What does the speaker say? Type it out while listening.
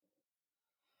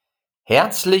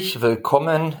Herzlich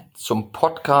willkommen zum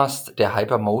Podcast der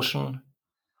Hypermotion.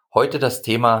 Heute das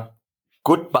Thema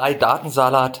Goodbye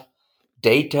Datensalat,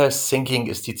 Data Thinking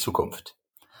ist die Zukunft.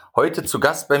 Heute zu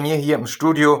Gast bei mir hier im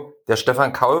Studio der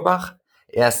Stephan Kaulbach.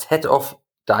 Er ist Head of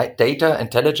Data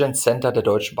Intelligence Center der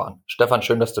Deutschen Bahn. Stephan,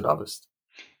 schön, dass du da bist.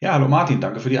 Ja, hallo Martin,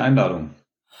 danke für die Einladung.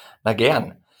 Na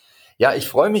gern. Ja, ich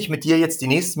freue mich mit dir jetzt die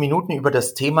nächsten Minuten über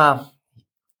das Thema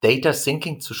Data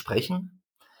Thinking zu sprechen.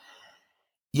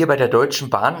 Ihr bei der Deutschen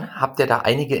Bahn habt ja da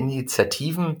einige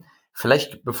Initiativen.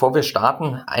 Vielleicht, bevor wir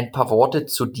starten, ein paar Worte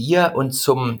zu dir und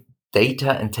zum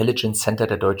Data Intelligence Center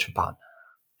der Deutschen Bahn.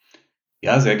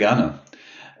 Ja, sehr gerne.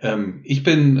 Ich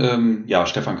bin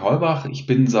Stephan Kaulbach. Ich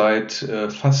bin seit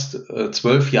fast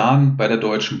 12 Jahren bei der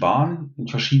Deutschen Bahn in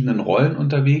verschiedenen Rollen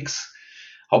unterwegs.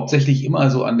 Hauptsächlich immer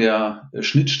so an der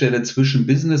Schnittstelle zwischen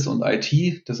Business und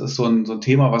IT. Das ist so ein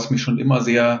Thema, was mich schon immer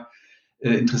sehr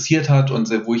interessiert hat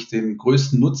und wo ich den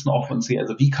größten Nutzen auch von sehe.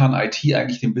 Also wie kann IT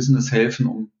eigentlich dem Business helfen,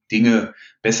 um Dinge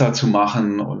besser zu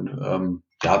machen und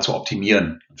zu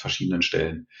optimieren an verschiedenen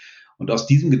Stellen. Und aus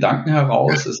diesem Gedanken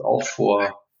heraus ist auch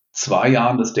vor 2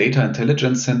 Jahren das Data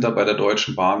Intelligence Center bei der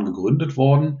Deutschen Bahn gegründet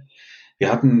worden.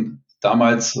 Wir hatten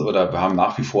damals wir haben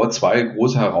nach wie vor 2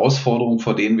 große Herausforderungen,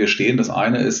 vor denen wir stehen. Das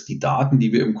eine ist, die Daten,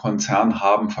 die wir im Konzern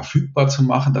haben, verfügbar zu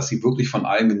machen, dass sie wirklich von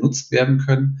allen genutzt werden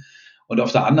können. Und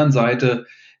auf der anderen Seite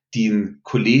den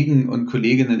Kollegen und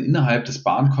Kolleginnen innerhalb des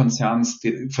Bahnkonzerns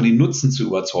von den Nutzen zu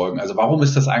überzeugen. Also warum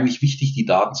ist das eigentlich wichtig, die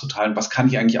Daten zu teilen? Was kann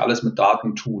ich eigentlich alles mit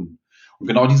Daten tun? Und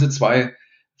genau diese 2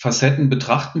 Facetten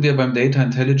betrachten wir beim Data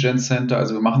Intelligence Center.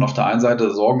 Also wir machen auf der einen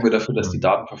Seite, sorgen wir dafür, dass die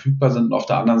Daten verfügbar sind, und auf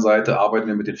der anderen Seite arbeiten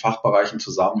wir mit den Fachbereichen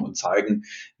zusammen und zeigen,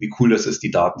 wie cool das ist,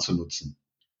 die Daten zu nutzen.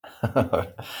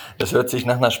 Das hört sich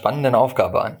nach einer spannenden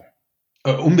Aufgabe an.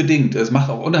 Unbedingt. Es macht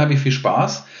auch unheimlich viel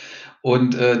Spaß.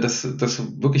 Und das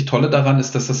wirklich Tolle daran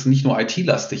ist, dass das nicht nur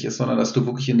IT-lastig ist, sondern dass du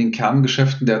wirklich in den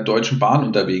Kerngeschäften der Deutschen Bahn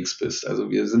unterwegs bist. Also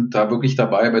wir sind da wirklich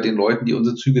dabei bei den Leuten, die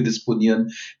unsere Züge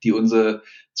disponieren, die unsere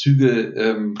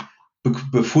Züge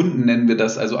befunden, nennen wir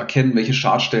das, also erkennen, welche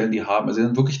Schadstellen die haben. Also wir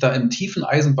sind wirklich da im tiefen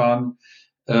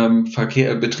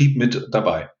Betrieb mit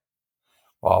dabei.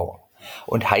 Wow.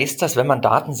 Und heißt das, wenn man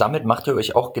Daten sammelt, macht ihr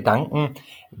euch auch Gedanken,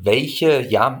 welche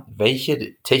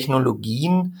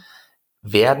Technologien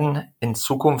werden in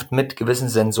Zukunft mit gewissen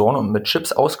Sensoren und mit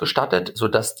Chips ausgestattet,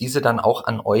 sodass diese dann auch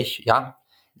an euch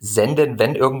senden,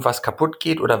 wenn irgendwas kaputt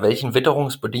geht oder welchen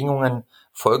Witterungsbedingungen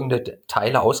folgende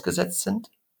Teile ausgesetzt sind?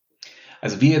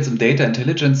 Also wir jetzt im Data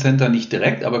Intelligence Center nicht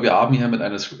direkt, aber wir haben hier mit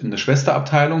einer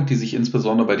Schwesterabteilung, die sich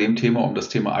insbesondere bei dem Thema um das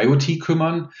Thema IoT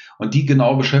kümmern, und die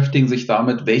genau beschäftigen sich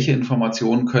damit, welche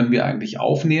Informationen können wir eigentlich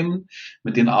aufnehmen.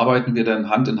 Mit denen arbeiten wir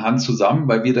dann Hand in Hand zusammen,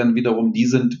 weil wir dann wiederum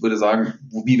würde sagen,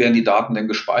 wie werden die Daten denn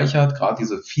gespeichert, gerade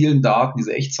diese vielen Daten,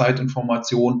 diese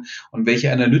Echtzeitinformationen, und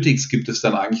welche Analytics gibt es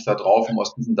dann eigentlich da drauf, um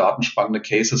aus diesen Daten spannende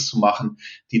Cases zu machen,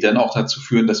 die dann auch dazu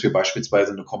führen, dass wir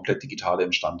beispielsweise eine komplett digitale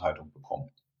Instandhaltung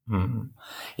bekommen.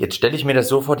 Jetzt stelle ich mir das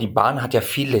so vor, die Bahn hat ja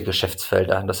viele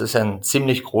Geschäftsfelder. Das ist ja ein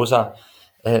ziemlich großer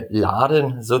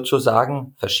Laden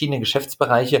sozusagen, verschiedene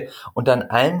Geschäftsbereiche, und an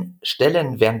allen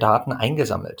Stellen werden Daten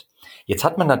eingesammelt. Jetzt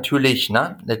hat man natürlich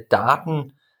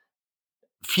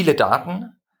viele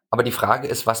Daten, aber die Frage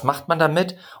ist, was macht man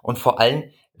damit und vor allem,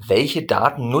 welche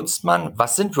Daten nutzt man?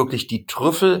 Was sind wirklich die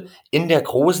Trüffel in der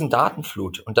großen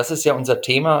Datenflut? Und das ist ja unser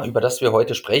Thema, über das wir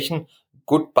heute sprechen.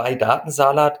 Goodbye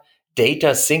Datensalat.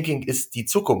 Data Thinking ist die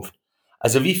Zukunft.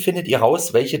 Also wie findet ihr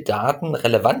raus, welche Daten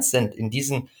relevant sind in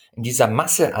dieser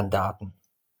Masse an Daten?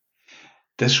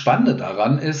 Das Spannende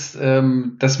daran ist,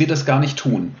 dass wir das gar nicht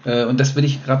tun. Und das will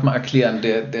ich gerade mal erklären.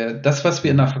 Das, was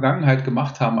wir in der Vergangenheit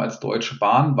gemacht haben als Deutsche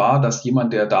Bahn, war, dass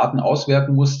jemand, der Daten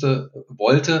auswerten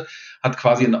wollte, hat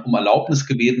quasi um Erlaubnis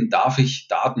gebeten, darf ich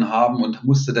Daten haben, und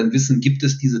musste dann wissen, gibt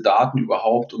es diese Daten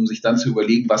überhaupt, um sich dann zu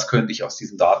überlegen, was könnte ich aus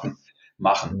diesen Daten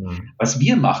machen. Was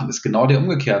wir machen, ist genau der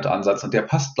umgekehrte Ansatz, und der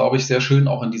passt, glaube ich, sehr schön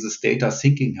auch in dieses Data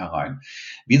Thinking herein.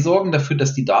 Wir sorgen dafür,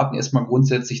 dass die Daten erstmal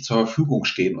grundsätzlich zur Verfügung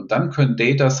stehen, und dann können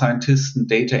Data Scientisten,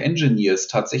 Data Engineers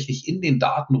tatsächlich in den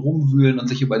Daten rumwühlen und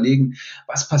sich überlegen,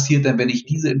 was passiert denn, wenn ich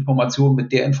diese Information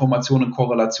mit der Information in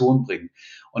Korrelation bringe.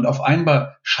 Und auf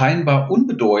einmal scheinbar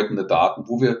unbedeutende Daten,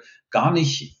 wo wir gar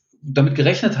nicht damit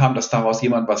gerechnet haben, dass daraus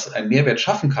jemand einen Mehrwert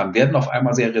schaffen kann, werden auf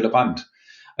einmal sehr relevant.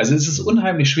 Also es ist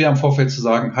unheimlich schwer im Vorfeld zu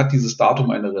sagen, hat dieses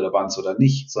Datum eine Relevanz oder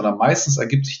nicht, sondern meistens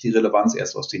ergibt sich die Relevanz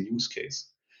erst aus dem Use Case.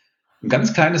 Ein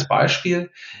ganz kleines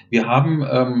Beispiel: Wir haben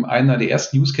einer der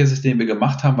ersten Use Cases, den wir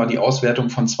gemacht haben, war die Auswertung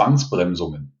von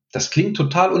Zwangsbremsungen. Das klingt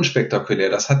total unspektakulär.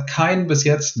 Das hat keinen bis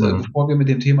jetzt, bevor wir mit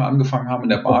dem Thema angefangen haben, in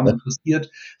der Bahn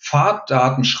interessiert,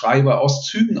 Fahrdatenschreiber aus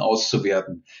Zügen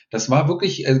auszuwerten. Das war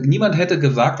wirklich, niemand hätte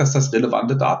gesagt, dass das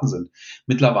relevante Daten sind.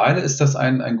 Mittlerweile ist das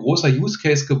ein großer Use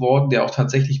Case geworden, der auch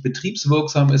tatsächlich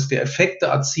betriebswirksam ist, der Effekte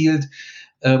erzielt.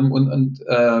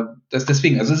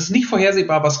 Deswegen, also es ist nicht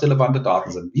vorhersehbar, was relevante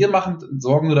Daten sind.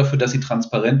 Sorgen nur dafür, dass sie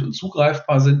transparent und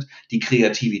zugreifbar sind. Die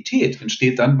Kreativität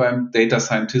entsteht dann beim Data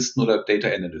Scientisten oder Data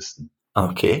Analysten.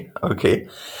 Okay.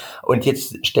 Und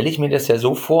jetzt stelle ich mir das ja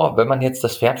so vor, wenn man jetzt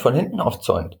das Pferd von hinten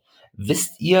aufzäumt.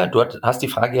 Wisst ihr, du hast die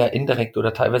Frage ja indirekt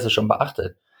oder teilweise schon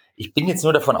beachtet. Ich bin jetzt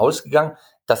nur davon ausgegangen,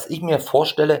 dass ich mir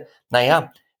vorstelle,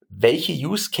 naja, welche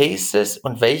Use Cases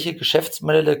und welche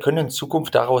Geschäftsmodelle können in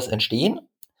Zukunft daraus entstehen?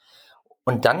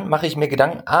 Und dann mache ich mir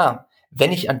Gedanken,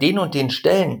 wenn ich an den und den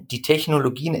Stellen die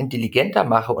Technologien intelligenter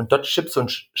mache und dort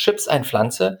Chips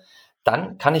einpflanze,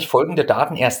 dann kann ich folgende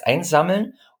Daten erst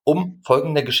einsammeln, um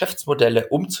folgende Geschäftsmodelle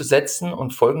umzusetzen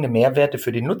und folgende Mehrwerte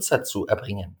für den Nutzer zu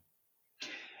erbringen.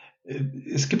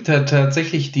 Es gibt ja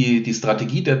tatsächlich die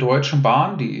Strategie der Deutschen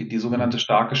Bahn, die sogenannte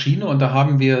starke Schiene, und da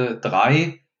haben wir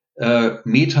 3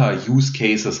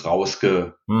 Meta-Use-Cases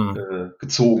rausgezogen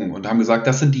und haben gesagt,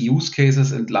 das sind die Use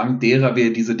Cases, entlang derer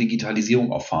wir diese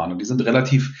Digitalisierung erfahren. Und die sind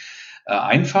relativ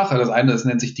einfach. Das eine, das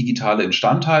nennt sich digitale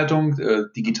Instandhaltung,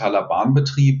 digitaler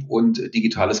Bahnbetrieb und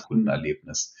digitales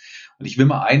Kundenerlebnis. Und ich will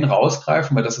mal einen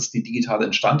rausgreifen, weil das ist die digitale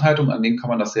Instandhaltung, an dem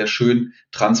kann man das sehr schön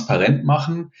transparent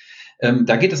machen.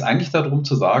 Da geht es eigentlich darum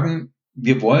zu sagen,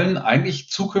 wir wollen eigentlich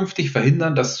zukünftig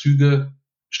verhindern, dass Züge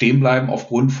stehen bleiben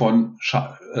aufgrund von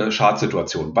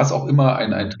Schadsituationen. Was auch immer,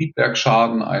 ein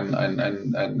Triebwerksschaden,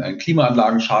 ein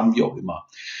Klimaanlagenschaden, wie auch immer.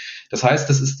 Das heißt,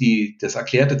 das ist das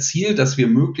erklärte Ziel, dass wir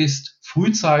möglichst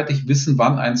frühzeitig wissen,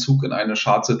 wann ein Zug in eine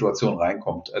Schadsituation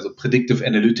reinkommt. Also Predictive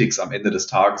Analytics am Ende des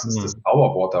Tages ist das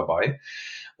Zauberwort dabei.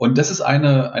 Und das ist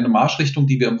eine Marschrichtung,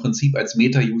 die wir im Prinzip als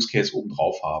Meta-Use-Case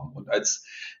obendrauf haben. Und als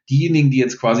diejenigen, die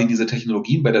jetzt quasi diese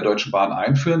Technologien bei der Deutschen Bahn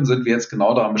einführen, sind wir jetzt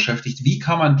genau daran beschäftigt, wie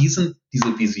kann man diese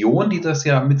Vision, die das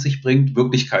ja mit sich bringt,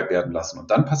 Wirklichkeit werden lassen.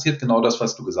 Und dann passiert genau das,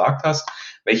 was du gesagt hast.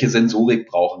 Welche Sensorik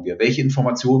brauchen wir? Welche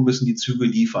Informationen müssen die Züge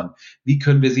liefern? Wie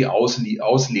können wir sie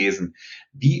auslesen?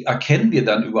 Wie erkennen wir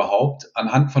dann überhaupt,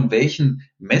 anhand von welchen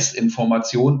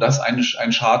Messinformationen, dass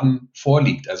ein Schaden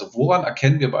vorliegt? Also woran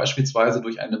erkennen wir beispielsweise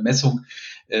durch eine Messung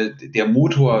der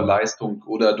Motorleistung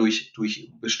oder durch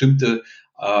bestimmte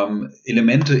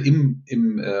Elemente im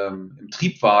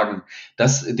Triebwagen,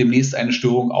 dass demnächst eine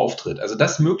Störung auftritt. Also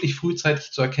das möglichst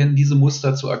frühzeitig zu erkennen, diese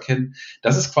Muster zu erkennen,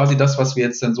 das ist quasi das, was wir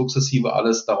jetzt dann sukzessive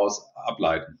alles daraus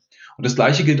ableiten. Und das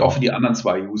Gleiche gilt auch für die anderen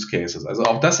 2 Use Cases. Also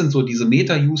auch das sind so diese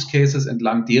Meta-Use Cases,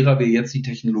 entlang derer wir jetzt die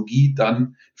Technologie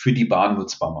dann für die Bahn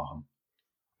nutzbar machen.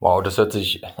 Wow, das hört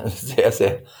sich sehr,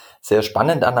 sehr, sehr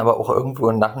spannend an, aber auch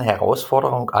irgendwo nach einer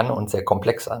Herausforderung an und sehr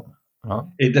komplex an.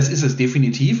 Ja? Das ist es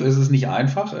definitiv. Es ist nicht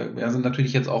einfach. Wir sind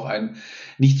natürlich jetzt auch ein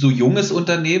nicht so junges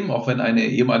Unternehmen, auch wenn eine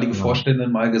ehemalige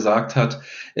Vorständin mal gesagt hat,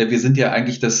 wir sind ja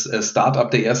eigentlich das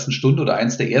Start-up der ersten Stunde oder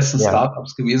eins der ersten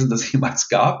Start-ups gewesen, das es jemals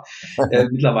gab.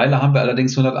 Mittlerweile haben wir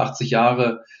allerdings 180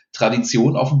 Jahre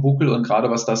Tradition auf dem Buckel, und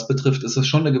gerade was das betrifft, ist es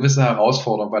schon eine gewisse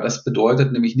Herausforderung, weil das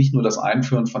bedeutet nämlich nicht nur das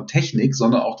Einführen von Technik,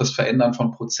 sondern auch das Verändern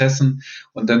von Prozessen.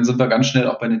 Und dann sind wir ganz schnell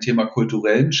auch bei dem Thema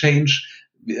kulturellen Change,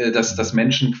 dass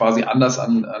Menschen quasi anders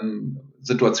an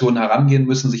Situationen herangehen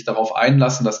müssen, sich darauf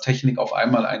einlassen, dass Technik auf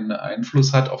einmal einen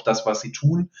Einfluss hat auf das, was sie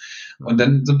tun. Und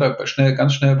dann sind wir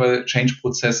ganz schnell bei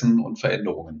Change-Prozessen und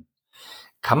Veränderungen.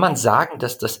 Kann man sagen,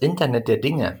 dass das Internet der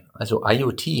Dinge, also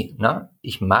IoT,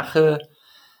 ich mache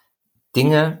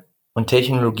Dinge und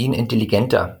Technologien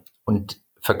intelligenter und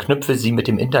verknüpfe sie mit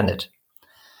dem Internet.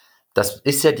 Das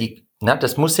ist ja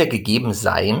das muss ja gegeben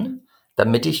sein,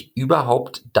 damit ich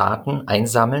überhaupt Daten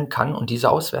einsammeln kann und diese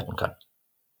auswerten kann.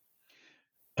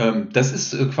 Das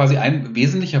ist quasi ein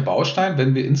wesentlicher Baustein,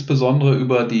 wenn wir insbesondere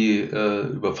über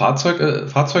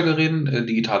Fahrzeuge reden,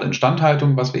 digitale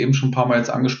Instandhaltung, was wir eben schon ein paar Mal jetzt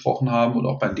angesprochen haben, und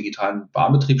auch beim digitalen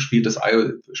Bahnbetrieb spielt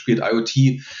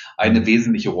IoT eine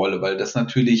wesentliche Rolle, weil das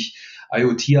natürlich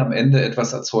IoT am Ende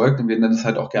etwas erzeugt, und wir nennen es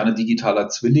halt auch gerne digitaler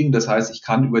Zwilling. Das heißt, ich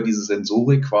kann über diese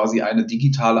Sensorik quasi eine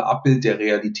digitale Abbild der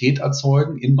Realität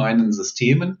erzeugen in meinen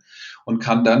Systemen und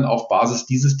kann dann auf Basis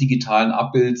dieses digitalen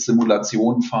Abbilds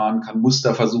Simulationen fahren, kann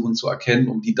Muster versuchen zu erkennen,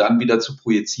 um die dann wieder zu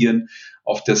projizieren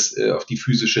auf die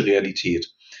physische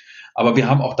Realität. Aber wir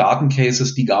haben auch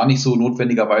Datencases, die gar nicht so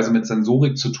notwendigerweise mit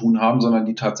Sensorik zu tun haben, sondern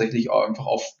die tatsächlich auch einfach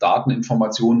auf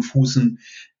Dateninformationen fußen,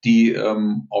 die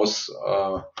aus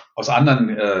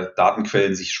anderen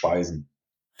Datenquellen sich speisen.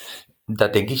 Da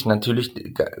denke ich natürlich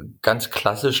ganz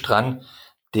klassisch dran,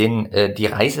 die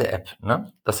Reise-App,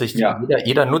 ne? Dass sich Ja,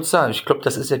 jeder Nutzer, ich glaube,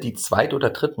 das ist ja die zweit- oder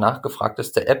dritt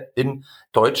nachgefragteste App in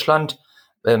Deutschland,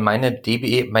 mein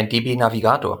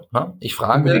DB-Navigator, ne? Ich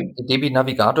frage unbedingt. den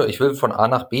DB-Navigator, ich will von A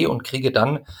nach B und kriege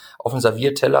dann auf dem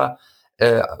Servierteller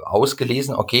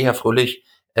ausgelesen, okay, Herr Fröhlich,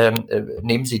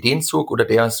 nehmen Sie den Zug oder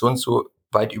der ist so und so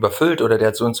weit überfüllt oder der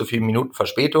hat so und so viele Minuten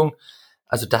Verspätung.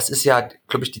 Also das ist ja,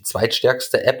 glaube ich, die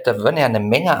zweitstärkste App. Da werden ja eine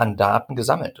Menge an Daten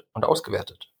gesammelt und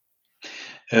ausgewertet.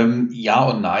 Ja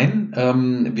und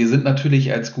nein. Wir sind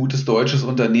natürlich als gutes deutsches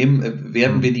Unternehmen,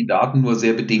 werten wir Hm. die Daten nur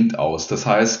sehr bedingt aus. Das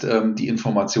heißt, die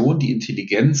Information, die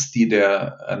Intelligenz, die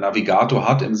der Navigator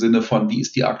hat im Sinne von, wie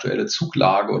ist die aktuelle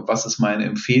Zuglage und was ist meine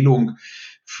Empfehlung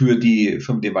für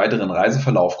den weiteren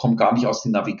Reiseverlauf, kommt gar nicht aus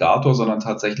dem Navigator, sondern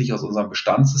tatsächlich aus unserem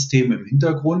Bestandssystem im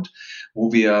Hintergrund,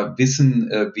 wo wir wissen,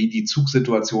 wie die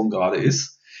Zugsituation gerade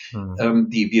ist. Hm.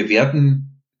 Wir werten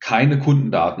keine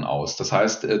Kundendaten aus. Das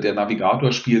heißt, der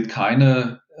Navigator spielt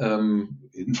keine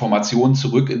Informationen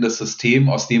zurück in das System,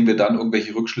 aus dem wir dann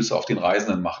irgendwelche Rückschlüsse auf den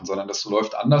Reisenden machen, sondern das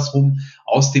läuft andersrum.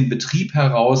 Aus dem Betrieb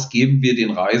heraus geben wir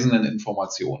den Reisenden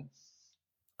Informationen.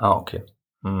 Ah, okay.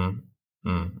 Hm.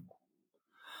 Hm.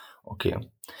 Okay.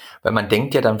 Weil man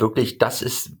denkt ja dann wirklich, das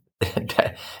ist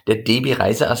der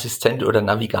DB-Reiseassistent oder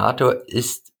Navigator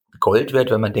ist Gold wert,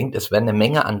 weil man denkt, es werden eine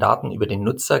Menge an Daten über den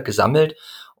Nutzer gesammelt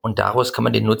und daraus kann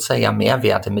man den Nutzer ja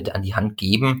Mehrwerte mit an die Hand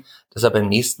geben, dass er beim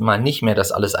nächsten Mal nicht mehr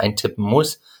das alles eintippen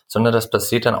muss, sondern das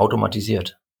passiert dann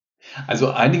automatisiert. Also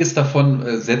einiges davon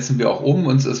setzen wir auch um.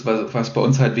 Was bei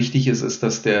uns halt wichtig ist, ist,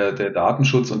 dass der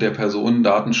Datenschutz und der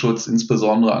Personendatenschutz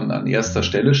insbesondere an erster Mhm.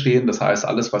 Stelle stehen. Das heißt,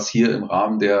 alles, was hier im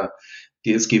Rahmen der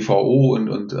DSGVO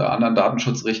und anderen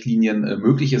Datenschutzrichtlinien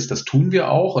möglich ist, das tun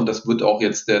wir auch. Und das wird auch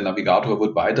jetzt, der Navigator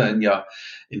wird weiterhin ja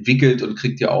entwickelt und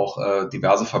kriegt ja auch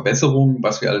diverse Verbesserungen.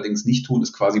 Was wir allerdings nicht tun,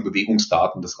 ist quasi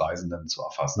Bewegungsdaten des Reisenden zu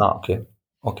erfassen. Ah, okay.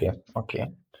 Okay,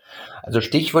 okay. Also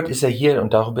Stichwort ist ja hier,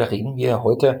 und darüber reden wir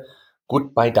heute,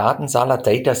 gut, bei Datensaler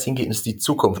Data Thinking ist die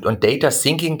Zukunft. Und Data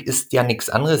Thinking ist ja nichts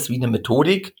anderes wie eine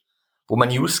Methodik, wo man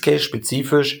Use Case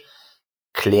spezifisch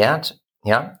klärt,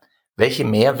 ja, welche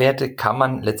Mehrwerte kann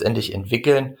man letztendlich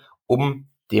entwickeln, um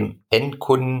dem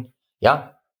Endkunden,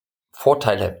 ja,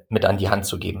 Vorteile mit an die Hand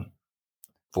zu geben,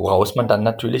 woraus man dann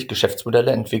natürlich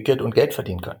Geschäftsmodelle entwickelt und Geld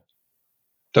verdienen kann.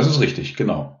 Das ist richtig,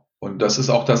 genau. Und das ist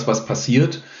auch das, was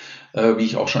passiert, wie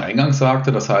ich auch schon eingangs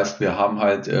sagte. Das heißt, wir haben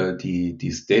halt die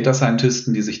Data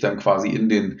Scientisten, die sich dann quasi in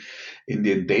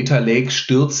den Data Lake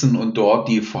stürzen und dort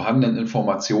die vorhandenen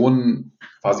Informationen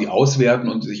quasi auswerten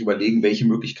und sich überlegen, welche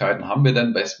Möglichkeiten haben wir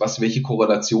denn, welche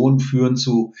Korrelationen führen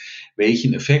zu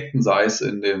welchen Effekten, sei es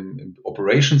im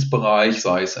Operations-Bereich,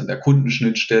 sei es in der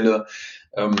Kundenschnittstelle,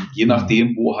 je Mhm.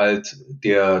 nachdem, wo halt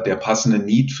der passende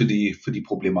Need für die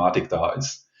Problematik da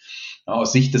ist. Ja,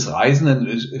 aus Sicht des Reisenden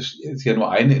ist ja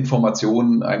nur eine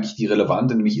Information eigentlich die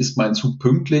relevante, nämlich ist mein Zug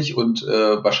pünktlich und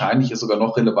wahrscheinlich ist sogar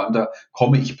noch relevanter,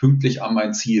 komme ich pünktlich an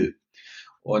mein Ziel.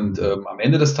 Und Mhm. am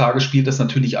Ende des Tages spielt das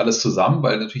natürlich alles zusammen,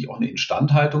 weil natürlich auch eine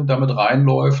Instandhaltung damit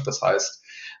reinläuft. Das heißt,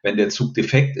 wenn der Zug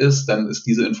defekt ist, dann ist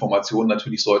diese Information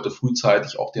natürlich, sollte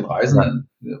frühzeitig auch den Ja. Reisenden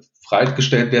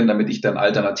freigestellt werden, damit ich dann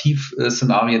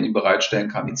Alternativszenarien ihm bereitstellen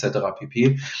kann, etc.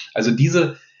 pp. Also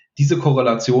diese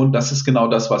Korrelation, das ist genau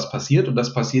das, was passiert. Und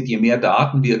das passiert, je mehr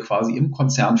Daten wir quasi im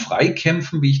Konzern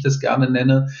freikämpfen, wie ich das gerne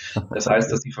nenne. Das heißt,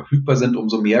 Okay. dass sie verfügbar sind,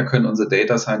 umso mehr können unsere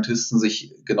Data Scientisten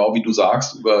sich, genau wie du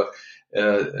sagst, über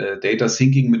Data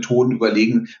Thinking Methoden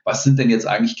überlegen, was sind denn jetzt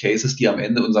eigentlich Cases, die am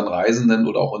Ende unseren Reisenden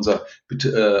oder auch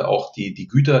auch die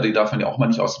Güter, die darf man ja auch mal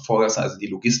nicht außen vor lassen, also die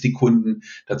Logistikkunden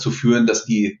dazu führen, dass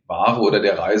die Ware oder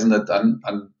der Reisende dann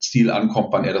an Ziel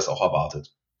ankommt, wann er das auch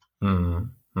erwartet.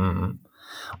 Mhm. Mhm.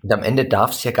 Und am Ende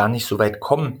darf es ja gar nicht so weit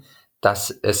kommen, dass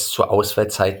es zu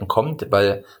Ausfallzeiten kommt,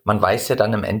 weil man weiß ja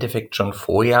dann im Endeffekt schon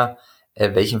vorher,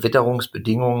 welchen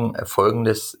Witterungsbedingungen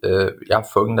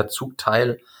folgender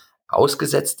Zugteil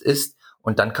ausgesetzt ist.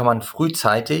 Und dann kann man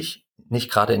frühzeitig, nicht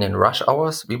gerade in den Rush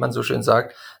Hours, wie man so schön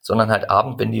sagt, sondern halt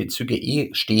abend, wenn die Züge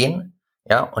stehen,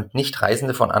 ja, und nicht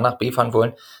Reisende von A nach B fahren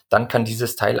wollen, dann kann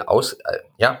dieses Teil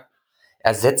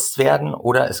ersetzt werden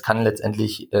oder es kann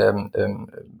letztendlich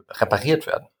repariert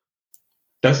werden.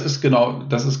 Das ist genau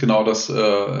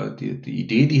die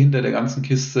Idee, die hinter der ganzen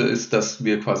Kiste ist, dass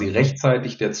wir quasi Mhm.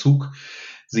 rechtzeitig der Zug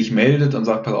sich meldet und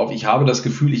sagt, pass auf, ich habe das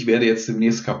Gefühl, ich werde jetzt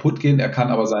demnächst kaputt gehen. Er kann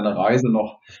aber seine Reise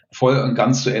noch voll und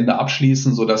ganz zu Ende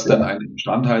abschließen, sodass dann Ja. eine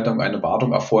Instandhaltung, eine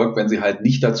Wartung erfolgt, wenn sie halt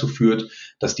nicht dazu führt,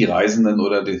 dass die Reisenden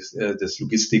oder das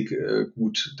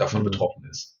Logistikgut davon Mhm. betroffen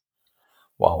ist.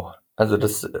 Wow. Also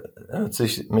das hört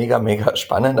sich mega, mega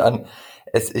spannend an.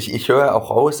 Ich höre auch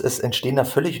raus, es entstehen da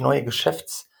völlig neue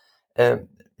äh,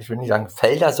 ich will nicht sagen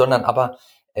Felder, sondern aber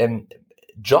ähm,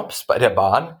 Jobs bei der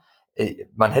Bahn.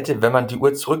 Man hätte, wenn man die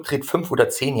Uhr zurückdreht, 5 oder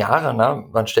 10 Jahre, ne?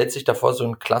 Man stellt sich davor so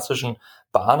einen klassischen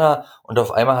Bahner und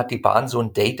auf einmal hat die Bahn so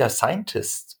einen Data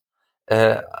Scientist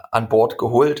an Bord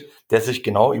geholt, der sich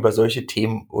genau über solche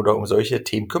Themen oder um solche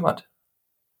Themen kümmert.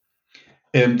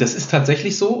 Das ist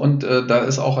tatsächlich so und da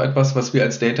ist auch etwas, was wir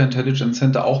als Data Intelligence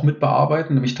Center auch mit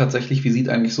bearbeiten, nämlich tatsächlich, wie sieht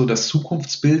eigentlich so das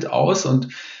Zukunftsbild aus? Und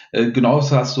genau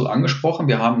das hast du angesprochen.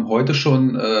 Wir haben heute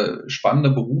schon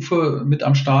spannende Berufe mit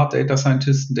am Start, Data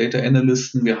Scientisten, Data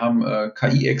Analysten, wir haben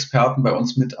KI-Experten bei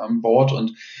uns mit an Bord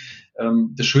und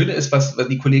das Schöne ist, was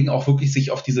die Kollegen auch wirklich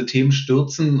sich auf diese Themen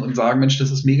stürzen und sagen, Mensch,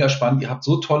 das ist mega spannend, ihr habt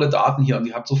so tolle Daten hier und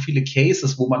ihr habt so viele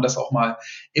Cases, wo man das auch mal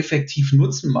effektiv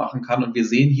Nutzen machen kann und wir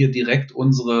sehen hier direkt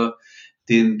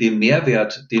den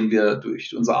Mehrwert, den wir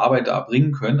durch unsere Arbeit da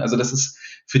bringen können. Also das ist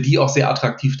für die auch sehr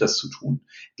attraktiv, das zu tun.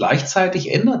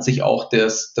 Gleichzeitig ändert sich auch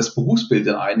das Berufsbild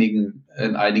in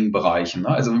einigen Bereichen. Ne?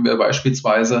 Also wenn wir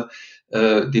beispielsweise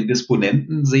den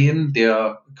Disponenten sehen,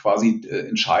 der quasi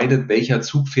entscheidet, welcher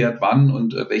Zug fährt wann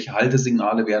und welche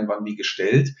Haltesignale werden wann wie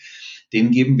gestellt.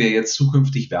 Denen geben wir jetzt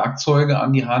zukünftig Werkzeuge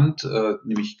an die Hand,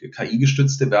 nämlich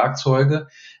KI-gestützte Werkzeuge,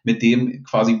 mit dem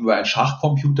quasi über einen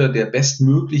Schachcomputer der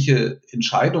bestmögliche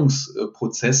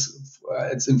Entscheidungsprozess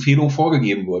als Empfehlung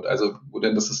vorgegeben wird. Also wo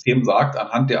denn das System sagt,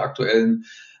 anhand der aktuellen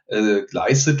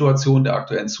Gleissituation, der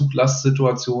aktuellen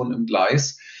Zuglastsituation im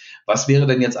Gleis, was wäre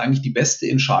denn jetzt eigentlich die beste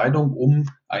Entscheidung, um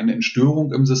eine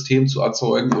Entstörung im System zu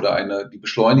erzeugen oder die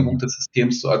Beschleunigung des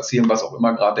Systems zu erzielen, was auch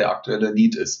immer gerade der aktuelle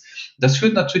Need ist. Das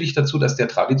führt natürlich dazu, dass der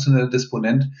traditionelle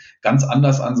Disponent ganz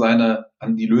anders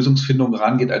an die Lösungsfindung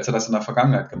rangeht, als er das in der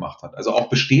Vergangenheit gemacht hat. Also auch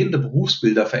bestehende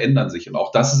Berufsbilder verändern sich. Und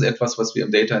auch das ist etwas, was wir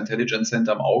im Data Intelligence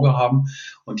Center im Auge haben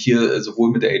und hier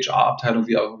sowohl mit der HR-Abteilung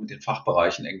wie auch mit den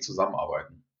Fachbereichen eng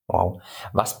zusammenarbeiten. Wow.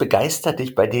 Was begeistert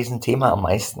dich bei diesem Thema am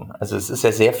meisten? Also es ist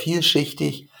ja sehr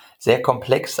vielschichtig, sehr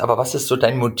komplex, aber was ist so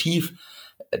dein Motiv,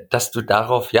 dass du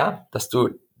darauf, dass du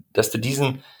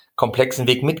diesen komplexen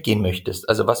Weg mitgehen möchtest?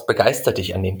 Also was begeistert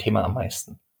dich an dem Thema am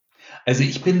meisten? Also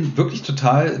ich bin wirklich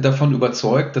total davon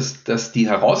überzeugt, dass die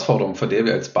Herausforderungen, vor der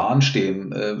wir als Bahn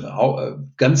stehen,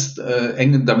 ganz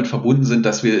eng damit verbunden sind,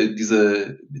 dass wir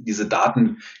diese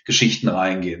Datengeschichten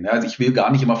reingehen. Ja, also ich will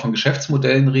gar nicht immer von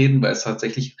Geschäftsmodellen reden, weil es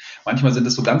tatsächlich, manchmal sind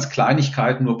es so ganz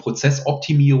Kleinigkeiten, nur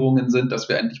Prozessoptimierungen sind, dass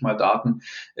wir endlich mal Daten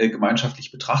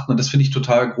gemeinschaftlich betrachten. Und das finde ich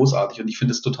total großartig. Und ich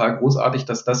finde es total großartig,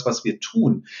 dass das, was wir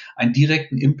tun, einen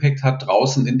direkten Impact hat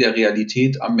draußen in der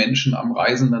Realität, am Menschen, am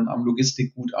Reisenden, am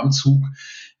Logistikgut, am Zug.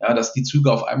 Ja, dass die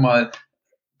Züge auf einmal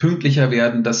pünktlicher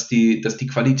werden, dass die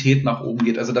Qualität nach oben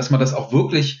geht, also dass man das auch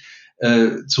wirklich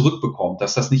zurückbekommt,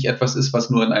 dass das nicht etwas ist, was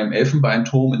nur in einem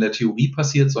Elfenbeinturm in der Theorie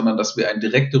passiert, sondern dass wir eine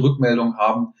direkte Rückmeldung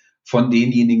haben von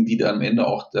denjenigen, die dann am Ende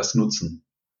auch das nutzen.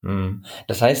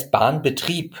 Das heißt,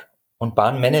 Bahnbetrieb und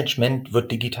Bahnmanagement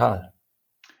wird digital.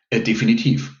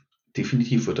 Definitiv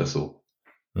wird das so.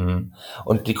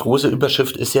 Und die große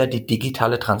Überschrift ist ja die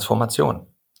digitale Transformation.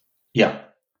 Ja,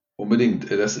 unbedingt.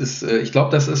 Das ist, ich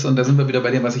glaube, das ist, und da sind wir wieder bei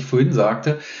dem, was ich vorhin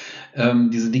sagte,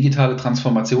 diese digitale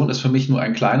Transformation ist für mich nur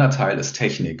ein kleiner Teil, ist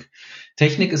Technik.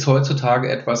 Technik ist heutzutage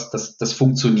etwas, das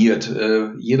funktioniert.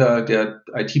 Jeder, der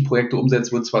IT-Projekte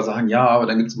umsetzt, wird zwar sagen, ja, aber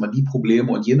dann gibt es immer die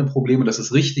Probleme und jene Probleme. Das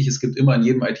ist richtig. Es gibt immer in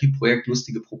jedem IT-Projekt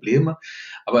lustige Probleme.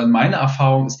 Aber in meiner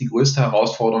Erfahrung ist die größte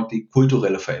Herausforderung die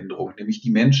kulturelle Veränderung, nämlich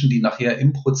die Menschen, die nachher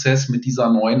im Prozess mit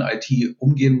dieser neuen IT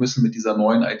umgehen müssen, mit dieser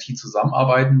neuen IT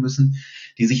zusammenarbeiten müssen,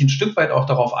 die sich ein Stück weit auch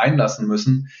darauf einlassen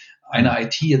müssen, eine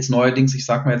IT jetzt neuerdings, ich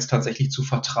sage mal jetzt tatsächlich zu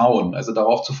vertrauen, also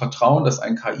darauf zu vertrauen, dass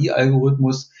ein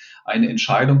KI-Algorithmus eine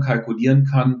Entscheidung kalkulieren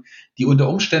kann, die unter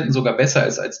Umständen sogar besser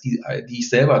ist als die ich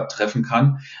selber treffen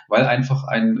kann, weil einfach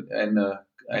eine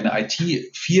IT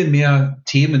viel mehr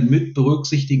Themen mit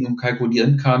berücksichtigen und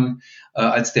kalkulieren kann,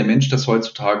 als der Mensch das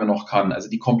heutzutage noch kann. Also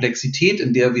die Komplexität,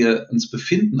 in der wir uns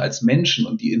befinden als Menschen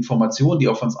und die Informationen, die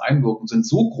auf uns einwirken, sind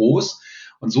so groß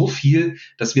und so viel,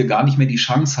 dass wir gar nicht mehr die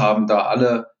Chance haben, da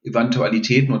alle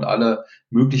Eventualitäten und alle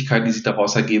Möglichkeiten, die sich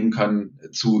daraus ergeben kann,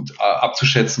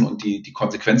 abzuschätzen und die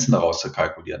Konsequenzen daraus zu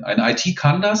kalkulieren. Eine IT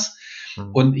kann das.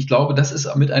 Und ich glaube, das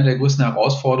ist mit einer der größten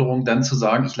Herausforderungen, dann zu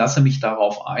sagen, ich lasse mich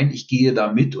darauf ein, ich gehe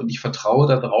da mit und ich vertraue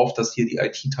darauf, dass hier die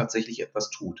IT tatsächlich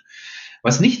etwas tut.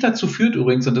 Was nicht dazu führt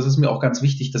übrigens, und das ist mir auch ganz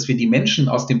wichtig, dass wir die Menschen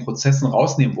aus den Prozessen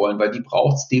rausnehmen wollen, weil die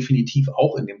braucht es definitiv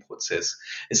auch in dem Prozess.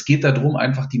 Es geht darum,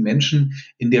 einfach die Menschen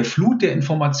in der Flut der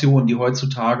Informationen, die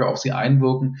heutzutage auf sie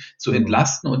einwirken, zu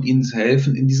entlasten und ihnen zu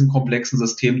helfen, in diesem komplexen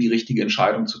System die richtige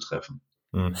Entscheidung zu treffen.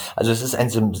 Also es ist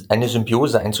eine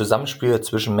Symbiose, ein Zusammenspiel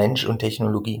zwischen Mensch und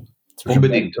Technologie, zwischen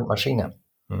Unbedingt. Mensch und Maschine.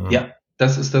 Ja,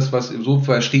 das ist das, so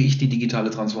verstehe ich die digitale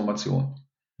Transformation.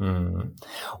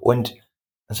 Und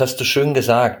Das hast du schön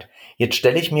gesagt. Jetzt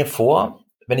stelle ich mir vor,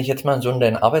 wenn ich jetzt mal so in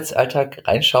deinen Arbeitsalltag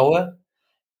reinschaue,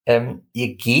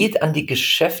 ihr geht an die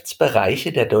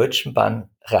Geschäftsbereiche der Deutschen Bahn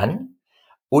ran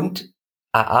und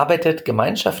erarbeitet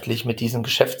gemeinschaftlich mit diesem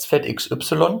Geschäftsfeld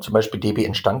XY, zum Beispiel DB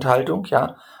Instandhaltung,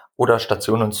 ja, oder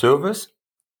Station und Service,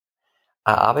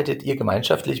 erarbeitet ihr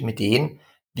gemeinschaftlich mit denen,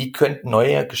 wie könnten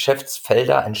neue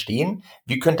Geschäftsfelder entstehen,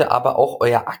 wie könnte aber auch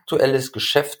euer aktuelles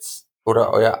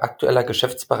oder euer aktueller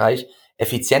Geschäftsbereich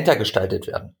effizienter gestaltet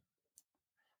werden.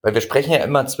 Weil wir sprechen ja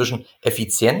immer zwischen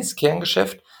Effizienz,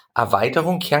 Kerngeschäft,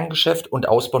 Erweiterung, Kerngeschäft und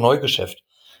Ausbau, Neugeschäft.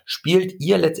 Spielt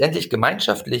ihr letztendlich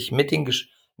gemeinschaftlich mit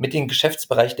den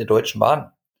Geschäftsbereich der Deutschen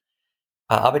Bahn?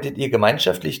 Erarbeitet ihr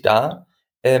gemeinschaftlich da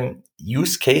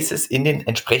Use Cases in den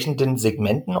entsprechenden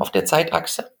Segmenten auf der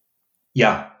Zeitachse?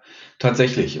 Ja,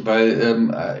 tatsächlich,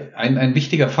 weil ein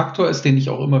wichtiger Faktor ist, den ich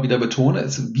auch immer wieder betone,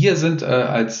 ist, wir sind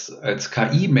als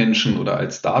KI-Menschen oder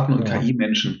als Daten- und Ja.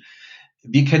 KI-Menschen,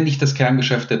 wir kennen nicht das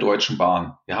Kerngeschäft der Deutschen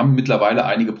Bahn. Wir haben mittlerweile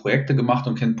einige Projekte gemacht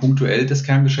und kennen punktuell das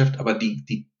Kerngeschäft, aber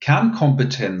die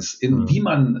Kernkompetenz wie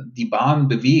man die Bahn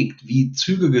bewegt, wie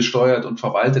Züge gesteuert und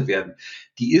verwaltet werden,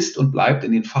 die ist und bleibt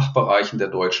in den Fachbereichen der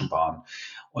Deutschen Bahn.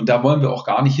 Und da wollen wir auch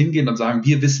gar nicht hingehen und sagen,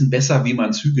 wir wissen besser, wie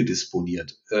man Züge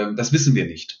disponiert. Das wissen wir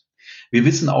nicht. Wir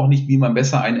wissen auch nicht, wie man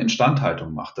besser eine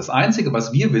Instandhaltung macht. Das Einzige,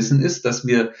 was wir wissen, ist, dass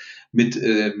wir mit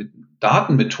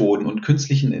Datenmethoden und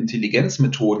künstlichen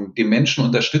Intelligenzmethoden den Menschen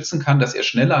unterstützen kann, dass er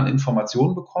schneller an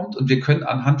Informationen bekommt, und wir können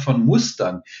anhand von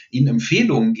Mustern ihm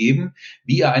Empfehlungen geben,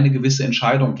 wie er eine gewisse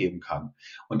Entscheidung geben kann.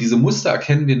 Und diese Muster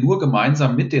erkennen wir nur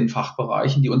gemeinsam mit den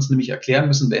Fachbereichen, die uns nämlich erklären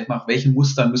müssen, nach welchen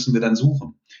Mustern müssen wir dann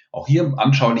suchen. Auch hier ein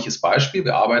anschauliches Beispiel.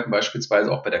 Wir arbeiten beispielsweise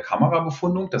auch bei der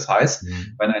Kamerabefundung. Das heißt,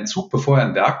 wenn ein Zug, bevor er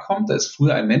in Werk kommt, da ist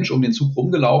früher ein Mensch um den Zug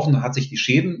rumgelaufen und hat die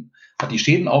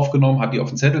Schäden aufgenommen, hat die auf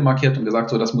den Zettel markiert und gesagt,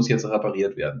 so, das muss jetzt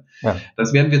repariert werden. Ja.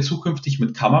 Das werden wir zukünftig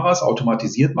mit Kameras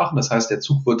automatisiert machen. Das heißt, der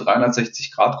Zug wird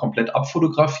 360 Grad komplett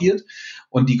abfotografiert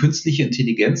und die künstliche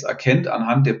Intelligenz erkennt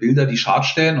anhand der Bilder die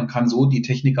Schadstellen und kann so die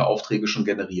Technikeraufträge schon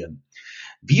generieren.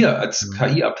 Wir als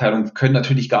KI-Abteilung können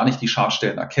natürlich gar nicht die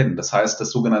Schadstellen erkennen. Das heißt,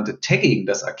 das sogenannte Tagging,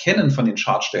 das Erkennen von den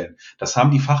Schadstellen, das haben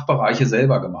die Fachbereiche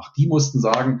selber gemacht. Die mussten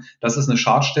sagen, das ist eine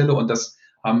Schadstelle, und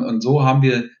so haben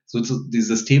wir die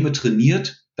Systeme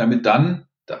trainiert, damit dann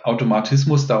der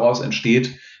Automatismus daraus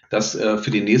entsteht, dass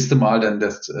für die nächste Mal dann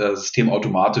das System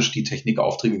automatisch die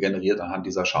Technikaufträge generiert anhand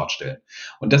dieser Schadstellen.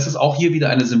 Und das ist auch hier wieder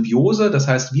eine Symbiose. Das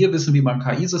heißt, wir wissen, wie man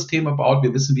KI-Systeme baut,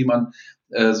 wir wissen, wie man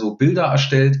so Bilder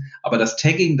erstellt, aber das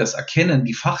Tagging, das Erkennen,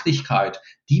 die Fachlichkeit,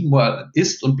 die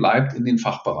ist und bleibt in den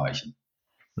Fachbereichen.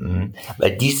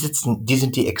 Weil die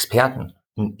sind die Experten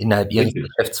innerhalb ihres Richtig.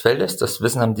 Geschäftsfeldes. Das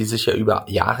Wissen haben die sich ja über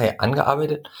Jahre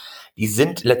angearbeitet. Die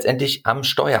sind letztendlich am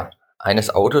Steuer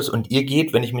eines Autos, und ihr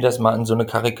geht, wenn ich mir das mal in so eine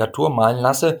Karikatur malen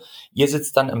lasse, ihr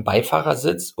sitzt dann im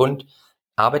Beifahrersitz und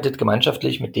arbeitet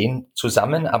gemeinschaftlich mit denen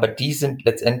zusammen, aber die sind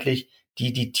letztendlich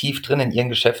die tief drin in ihrem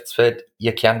Geschäftsfeld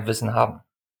ihr Kernwissen haben.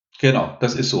 Genau,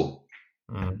 das ist so.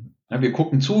 Ja, wir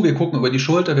gucken zu, wir gucken über die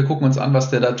Schulter, wir gucken uns an, was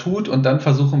der da tut, und dann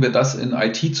versuchen wir das in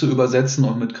IT zu übersetzen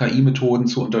und mit KI-Methoden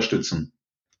zu unterstützen.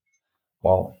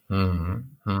 Wow.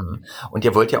 Und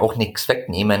ihr wollt ja auch nichts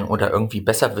wegnehmen oder irgendwie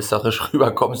besserwisserisch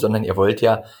rüberkommen, sondern ihr wollt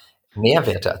ja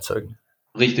Mehrwerte erzeugen.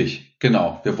 Richtig,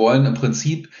 genau. Wir wollen im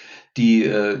Prinzip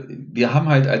wir haben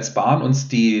halt als Bahn uns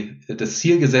das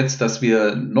Ziel gesetzt, dass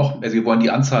wir wir wollen die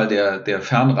Anzahl der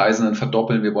Fernreisenden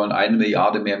verdoppeln. Wir wollen 1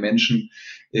 Milliarde mehr Menschen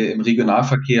im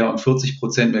Regionalverkehr und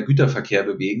 40% mehr Güterverkehr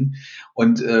bewegen.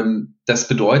 Und das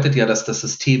bedeutet ja, dass das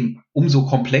System umso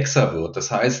komplexer wird. Das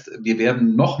heißt, wir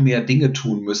werden noch mehr Dinge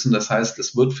tun müssen. Das heißt,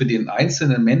 es wird für den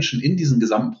einzelnen Menschen in diesem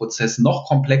gesamten Prozess noch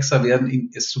komplexer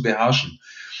werden, es zu beherrschen.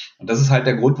 Und das ist halt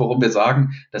der Grund, warum wir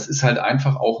sagen, das ist halt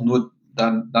einfach auch nur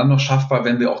dann noch schaffbar,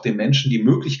 wenn wir auch den Menschen die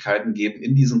Möglichkeiten geben,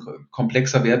 in diesen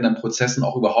komplexer werdenden Prozessen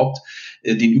auch überhaupt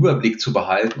den Überblick zu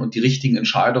behalten und die richtigen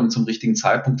Entscheidungen zum richtigen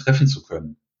Zeitpunkt treffen zu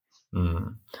können.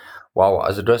 Wow,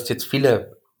 also du hast jetzt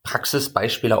viele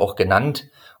Praxisbeispiele auch genannt,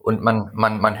 und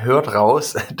man hört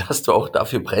raus, dass du auch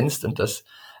dafür brennst und dass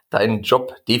dein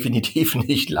Job definitiv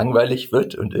nicht langweilig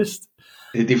wird und ist.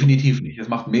 Definitiv nicht. Es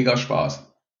macht mega Spaß.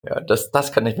 Ja,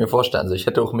 das kann ich mir vorstellen. Also ich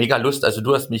hätte auch mega Lust. Also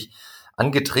du hast mich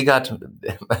angetriggert,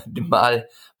 mal ein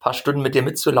paar Stunden mit dir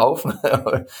mitzulaufen.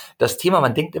 Das Thema,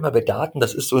 man denkt immer bei Daten,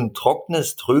 das ist so ein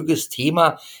trockenes, tröges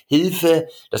Thema, Hilfe.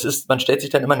 Man stellt sich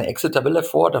dann immer eine Excel-Tabelle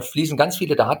vor, da fließen ganz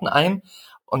viele Daten ein,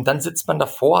 und dann sitzt man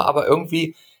davor, aber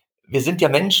irgendwie, wir sind ja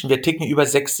Menschen, wir ticken über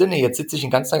 6 Sinne. Jetzt sitze ich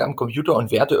den ganzen Tag am Computer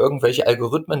und werte irgendwelche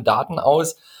Algorithmen, Daten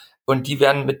aus, und die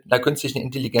werden mit einer künstlichen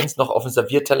Intelligenz noch auf dem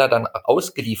Servierteller dann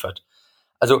ausgeliefert.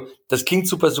 Also das klingt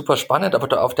super, super spannend, aber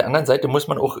da auf der anderen Seite muss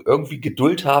man auch irgendwie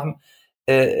Geduld haben,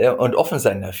 und offen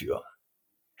sein dafür.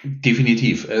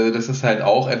 Definitiv. Das ist halt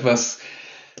auch etwas,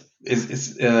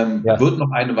 es Ja. wird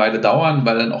noch eine Weile dauern,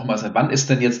 weil dann auch mal sagt, wann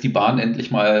ist denn jetzt die Bahn endlich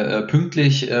mal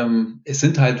pünktlich? Es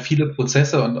sind halt viele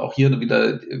Prozesse und auch hier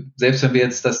wieder, selbst wenn wir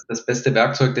jetzt das beste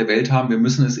Werkzeug der Welt haben, wir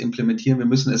müssen es implementieren, wir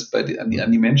müssen es an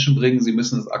die Menschen bringen, sie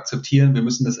müssen es akzeptieren, wir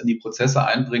müssen es in die Prozesse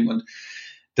einbringen und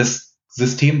das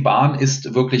System Bahn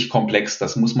ist wirklich komplex,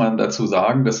 das muss man dazu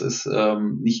sagen. Das ist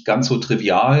nicht ganz so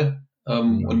trivial.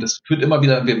 Und es führt immer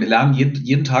wieder, wir lernen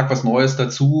jeden Tag was Neues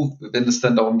dazu, wenn es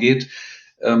dann darum geht,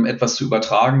 etwas zu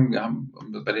übertragen. Wir haben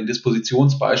bei den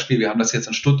Dispositionsbeispielen, wir haben das jetzt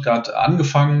in Stuttgart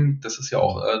angefangen. Das ist ja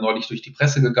auch neulich durch die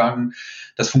Presse gegangen.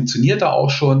 Das funktioniert da auch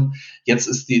schon. Jetzt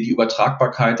ist die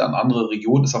Übertragbarkeit an andere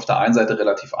Regionen ist auf der einen Seite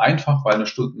relativ einfach, weil eine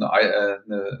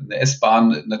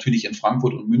S-Bahn natürlich in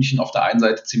Frankfurt und München auf der einen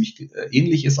Seite ziemlich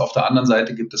ähnlich ist. Auf der anderen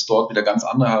Seite gibt es dort wieder ganz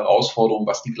andere Herausforderungen,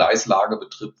 was die Gleislage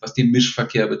betrifft, was den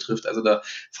Mischverkehr betrifft. Also wer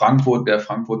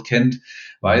Frankfurt kennt,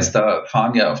 weiß, da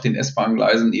fahren ja auf den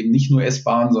S-Bahn-Gleisen eben nicht nur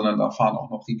S-Bahnen, sondern da fahren auch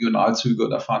noch Regionalzüge,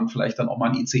 da fahren vielleicht dann auch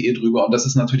mal ein ICE drüber. Und das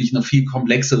ist natürlich eine viel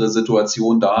komplexere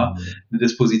Situation, da eine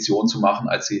Disposition zu machen,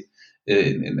 als sie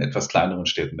in etwas kleineren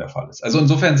Städten der Fall ist. Also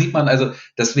insofern sieht man, also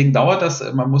deswegen dauert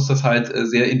das, man muss das halt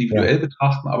sehr individuell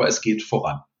betrachten, aber es geht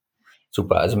voran.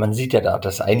 Super, also man sieht ja da,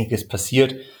 dass einiges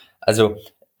passiert. Also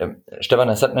Stefan,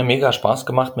 es hat mir mega Spaß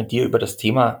gemacht, mit dir über das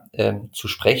Thema zu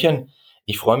sprechen.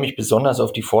 Ich freue mich besonders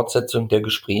auf die Fortsetzung der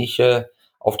Gespräche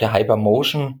auf der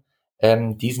Hypermotion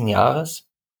diesen Jahres.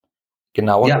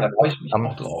 Genau, Ja, da freue ich mich am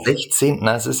auch drauf. 16.,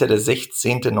 es ist ja der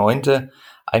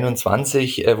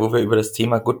 16.09.21, wo wir über das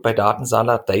Thema Goodbye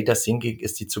Datensalat, Data Thinking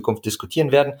ist die Zukunft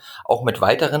diskutieren werden, auch mit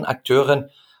weiteren Akteuren.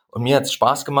 Und mir hat es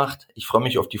Spaß gemacht. Ich freue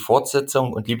mich auf die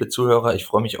Fortsetzung und liebe Zuhörer, ich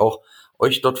freue mich auch,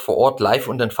 euch dort vor Ort live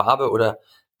und in Farbe oder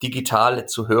digital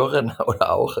zu hören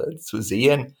oder auch zu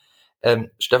sehen.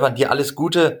 Stefan, dir alles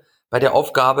Gute bei der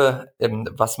Aufgabe,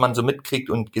 was man so mitkriegt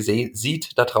und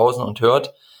sieht da draußen und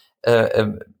hört.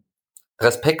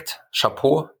 Respekt,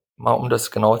 Chapeau, mal um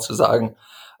das genau zu sagen.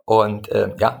 Und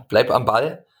ja, bleib am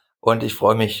Ball und ich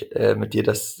freue mich, mit dir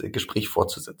das Gespräch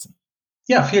fortzusetzen.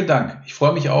 Ja, vielen Dank. Ich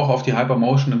freue mich auch auf die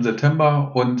Hypermotion im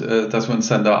September und dass wir uns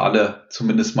dann da alle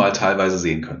zumindest mal teilweise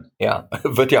sehen können. Ja,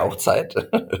 wird ja auch Zeit.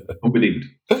 Unbedingt.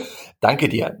 Danke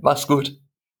dir. Mach's gut.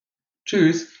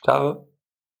 Tschüss. Ciao.